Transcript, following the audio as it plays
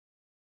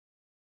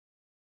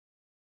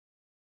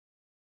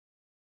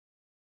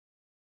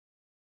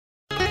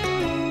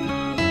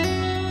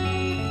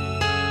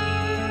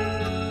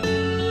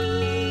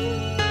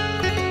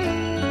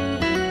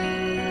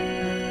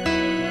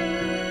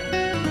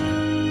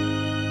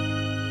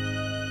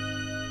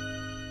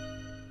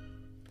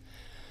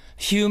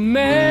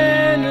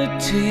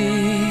Humanity,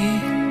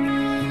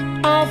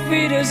 auf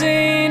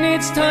Wiedersehen,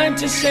 it's time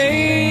to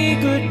say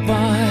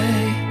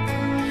goodbye.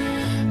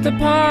 The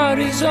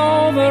party's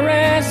over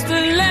as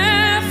the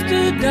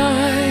laughter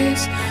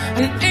dies.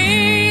 An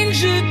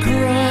angel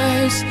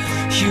cries,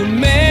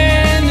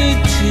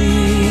 humanity,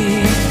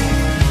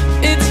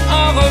 it's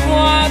au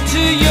revoir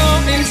to your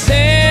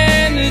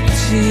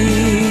insanity.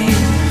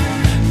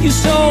 You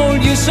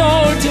sold your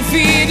soul to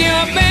feed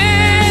your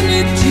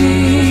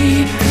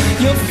vanity,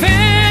 your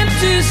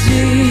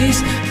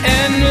fantasies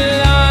and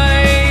lies.